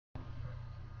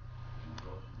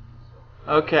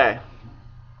Okay,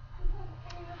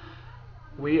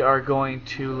 we are going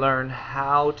to learn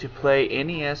how to play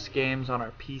NES games on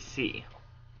our PC.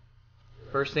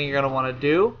 First thing you're going to want to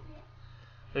do,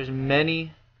 there's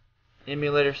many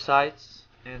emulator sites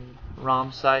and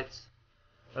ROM sites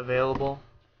available.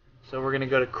 So we're going to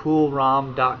go to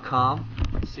coolrom.com,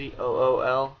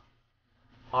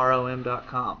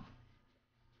 COOLROM.com.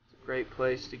 It's a great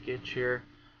place to get your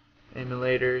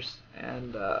emulators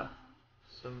and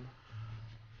some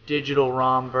digital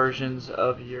ROM versions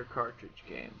of your cartridge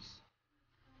games.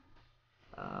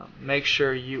 Make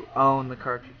sure you own the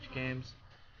cartridge games.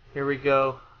 Here we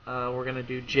go. We're going to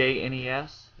do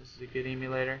JNES. This is a good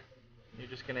emulator. You're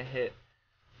just going to hit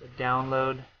the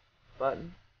download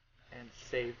button and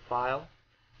save file.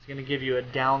 It's going to give you a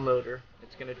downloader.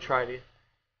 It's going to try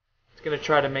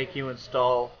to make you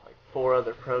install like 4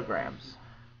 other programs.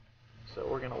 So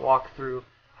we're going to walk through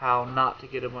how not to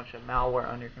get a bunch of malware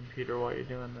on your computer while you're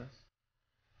doing this.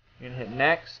 You're going to hit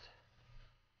next,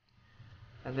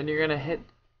 and then you're going to hit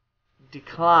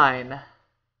decline.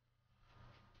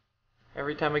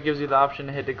 Every time it gives you the option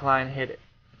to hit decline, hit it.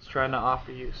 It's trying to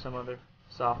offer you some other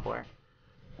software.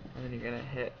 And then you're going to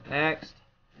hit next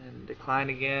and decline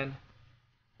again.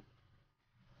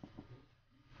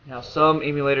 Now some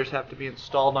emulators have to be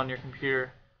installed on your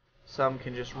computer. Some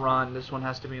can just run. This one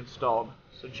has to be installed.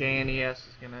 So JNES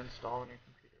is going to install on your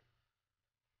computer.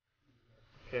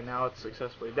 Okay, now it's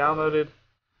successfully downloaded,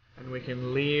 and we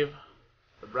can leave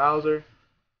the browser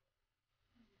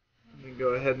and then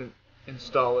go ahead and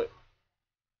install it.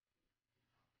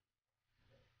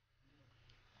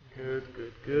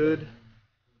 Good.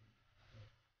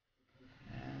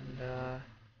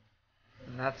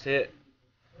 And that's it.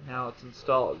 Now it's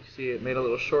installed. You see it made a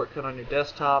little shortcut on your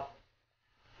desktop.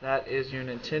 That is your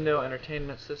Nintendo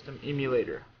Entertainment System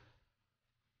emulator.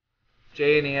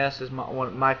 JNES is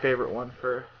my favorite one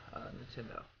for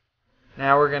Nintendo.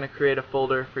 Now we're going to create a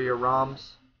folder for your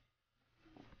ROMs.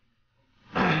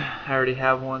 I already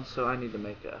have one, so I need to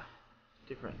make a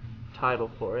different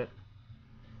title for it.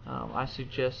 I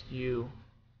suggest you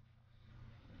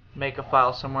make a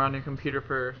file somewhere on your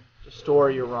computer to store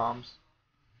your ROMs.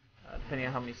 Depending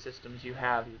on how many systems you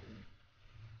have,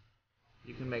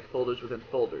 you can make folders within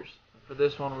folders. For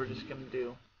this one, we're just going to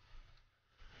do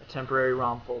a temporary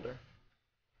ROM folder.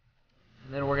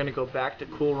 And then we're going to go back to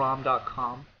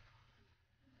coolrom.com,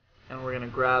 and we're going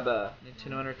to grab a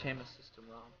Nintendo Entertainment System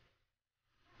ROM.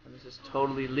 And this is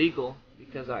totally legal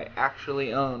because I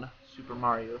actually own Super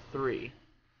Mario 3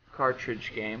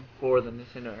 cartridge game for the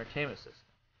Nintendo Entertainment System.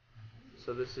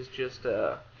 So this is just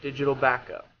a digital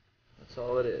backup. That's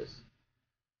all it is.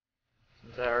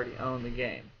 Since I already own the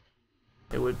game.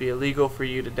 It would be illegal for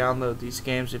you to download these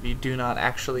games if you do not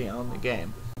actually own the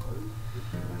game.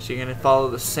 So you're going to follow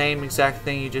the same exact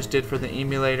thing you just did for the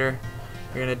emulator.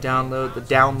 You're going to download the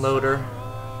downloader,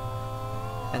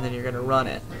 and then you're going to run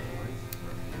it.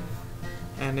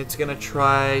 And it's going to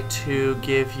try to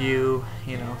give you,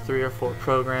 3 or 4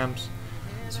 programs.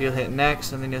 So you'll hit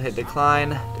next, and then you'll hit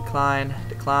decline, decline,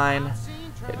 decline,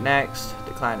 hit next,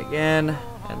 decline again,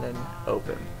 and then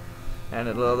open. And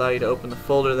it'll allow you to open the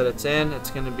folder that it's in.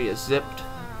 It's going to be a zipped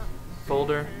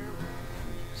folder.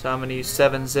 So I'm going to use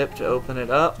 7-zip to open it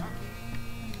up.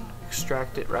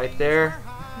 Extract it right there.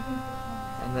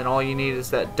 And then all you need is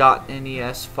that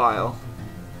 .NES file.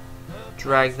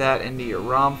 Drag that into your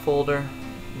ROM folder.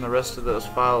 And the rest of those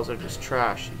files are just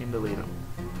trash. You can delete them.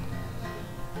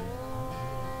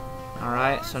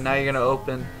 Alright, so now you're going to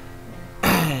open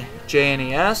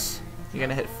JNES. You're going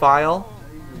to hit File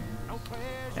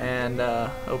and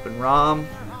open ROM,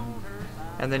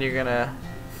 and then you're going to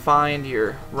find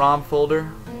your ROM folder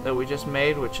that we just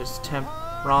made, which is temp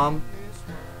ROM,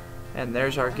 and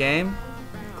there's our game.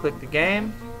 Click the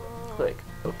game, click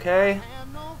OK,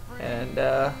 and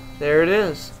there it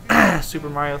is. Super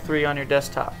Mario 3 on your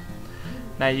desktop.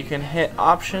 Now you can hit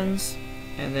Options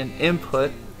and then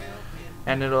Input,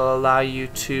 and it'll allow you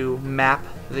to map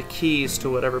the keys to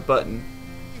whatever button.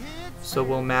 So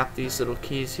we'll map these little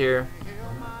keys here.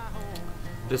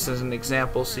 This is an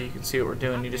example so you can see what we're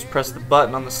doing. You just press the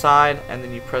button on the side, and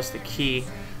then you press the key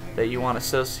that you want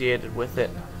associated with it.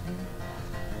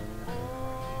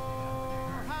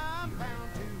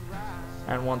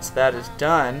 And once that is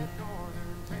done,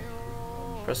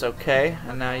 press OK,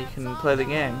 and now you can play the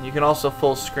game. You can also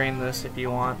full screen this if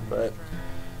you want, but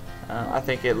I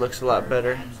think it looks a lot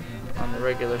better on the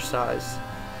regular size.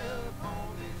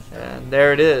 And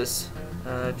there it is.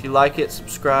 If you like it,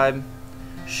 subscribe,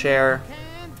 share,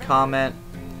 comment,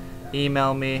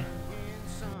 email me.